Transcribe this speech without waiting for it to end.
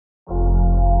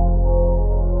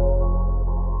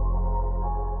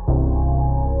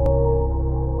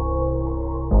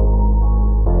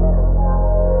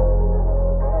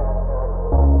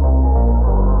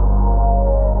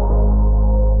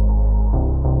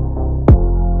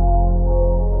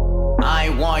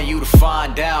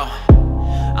find out.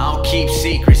 I don't keep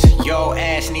secrets. Yo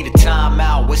ass need a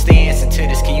timeout. What's the answer to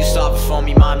this? Can you solve it for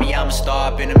me, mommy? I'm a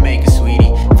star, been a maker,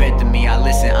 sweetie. Vent to me, I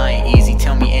listen, I ain't easy.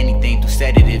 Tell me anything through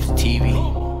sedatives and TV.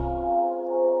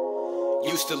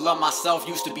 Used to love myself,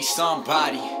 used to be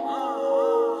somebody.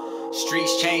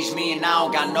 Streets changed me and I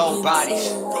don't got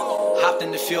nobodies. Hopped in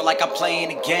the field like I'm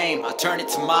playing a game. I turned it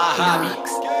to my hobby.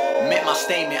 Meant my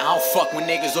statement, I don't fuck with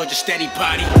niggas or just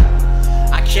anybody.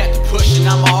 I kept it pushing,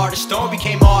 I'm an artist. Stone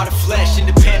became art of flesh,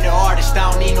 independent artist.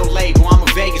 I don't need no label, I'm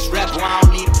a Vegas rebel. I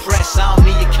don't need a press, I don't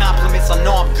need your compliments, I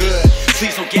know I'm good.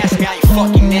 Please don't gas me out your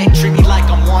fucking neck. Treat me like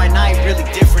I'm one, I ain't really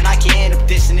different. I can end up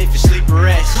dissing if you sleep or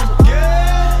rest.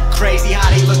 Crazy how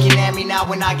they looking at me now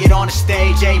when I get on the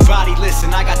stage. Everybody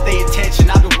listen, I got their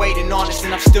attention. I've been waiting on this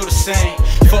and I'm still the same.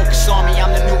 Focus on me,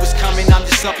 I'm the newest coming. I'm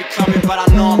just up and coming, but I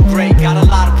know I'm great. Got a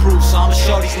lot of proof, so I'ma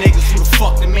show these niggas who the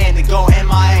fuck the man to go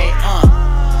MIA.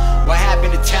 What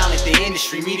happened to talent? The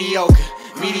industry mediocre.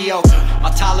 My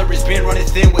tolerance been running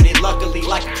thin with it, luckily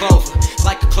like a clover.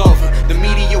 The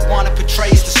media wanna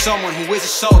portray us to someone who isn't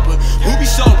sober. Who be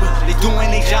sober? They doing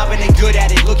their job and they good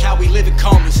at it. Look how we live in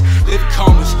comas.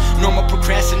 No more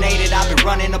procrastinated, I've been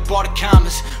running up all the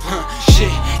commas.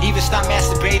 Shit, even stop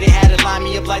masturbating, had to line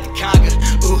me up like the conga.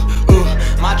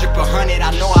 My drip 100,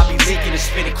 I know I be leaking and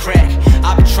spinning crack.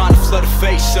 I been trying to flood a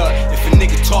face up. If a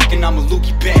nigga talking, I'ma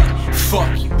loogie back.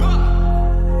 Fuck you.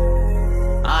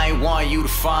 I ain't want you to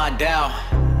find out.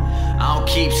 I don't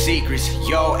keep secrets.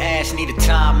 Yo ass need a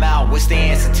timeout. What's the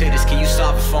answer to this? Can you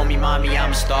solve it for me, mommy?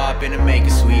 I'm a star, been a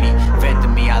maker, sweetie. Vent to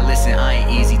me, I listen, I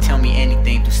ain't easy. Tell me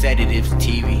anything through sedatives and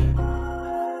TV.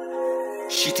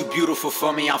 She too beautiful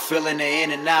for me, I'm feeling her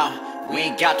in and out. We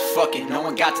ain't got to fuck it, no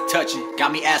one got to touch it.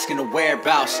 Got me asking her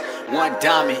whereabouts. 1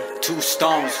 diamond, 2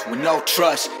 stones, with no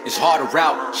trust, it's hard to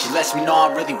route. She lets me know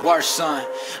I'm really worth, son.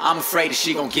 I'm afraid that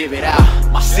she gon' give it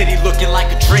out. My city looking like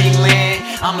a dreamland.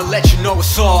 I'ma let you know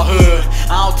it's all hood.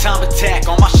 I don't time attack,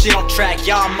 all my shit on track.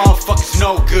 Y'all motherfuckers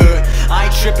no good. I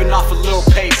ain't tripping off a little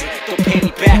paper. Don't pay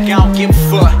me back, I don't give a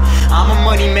fuck. I'm a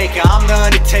money maker, I'm the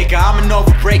undertaker. I'm an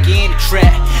overbreaker in the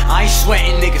trap. I ain't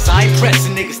sweating niggas, I ain't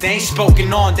pressing niggas. They ain't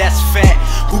spoken on, that's a fact.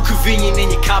 Who convenient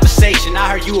in your conversation? I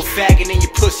heard you a faggot and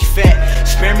your pussy fat.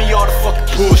 Spare me all the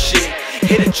fucking bullshit.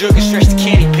 Hit a jug and stretch the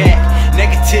candy pack.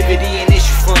 Negativity an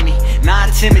issue for me. Not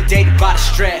intimidated by the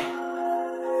strap.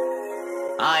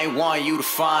 I ain't want you to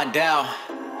find out.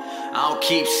 I don't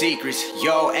keep secrets.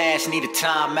 Yo ass need a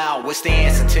timeout. What's the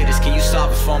answer to this? Can you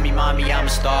solve it for me, mommy? I'm a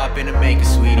star, been a maker,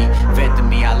 sweetie. Vent to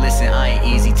me, I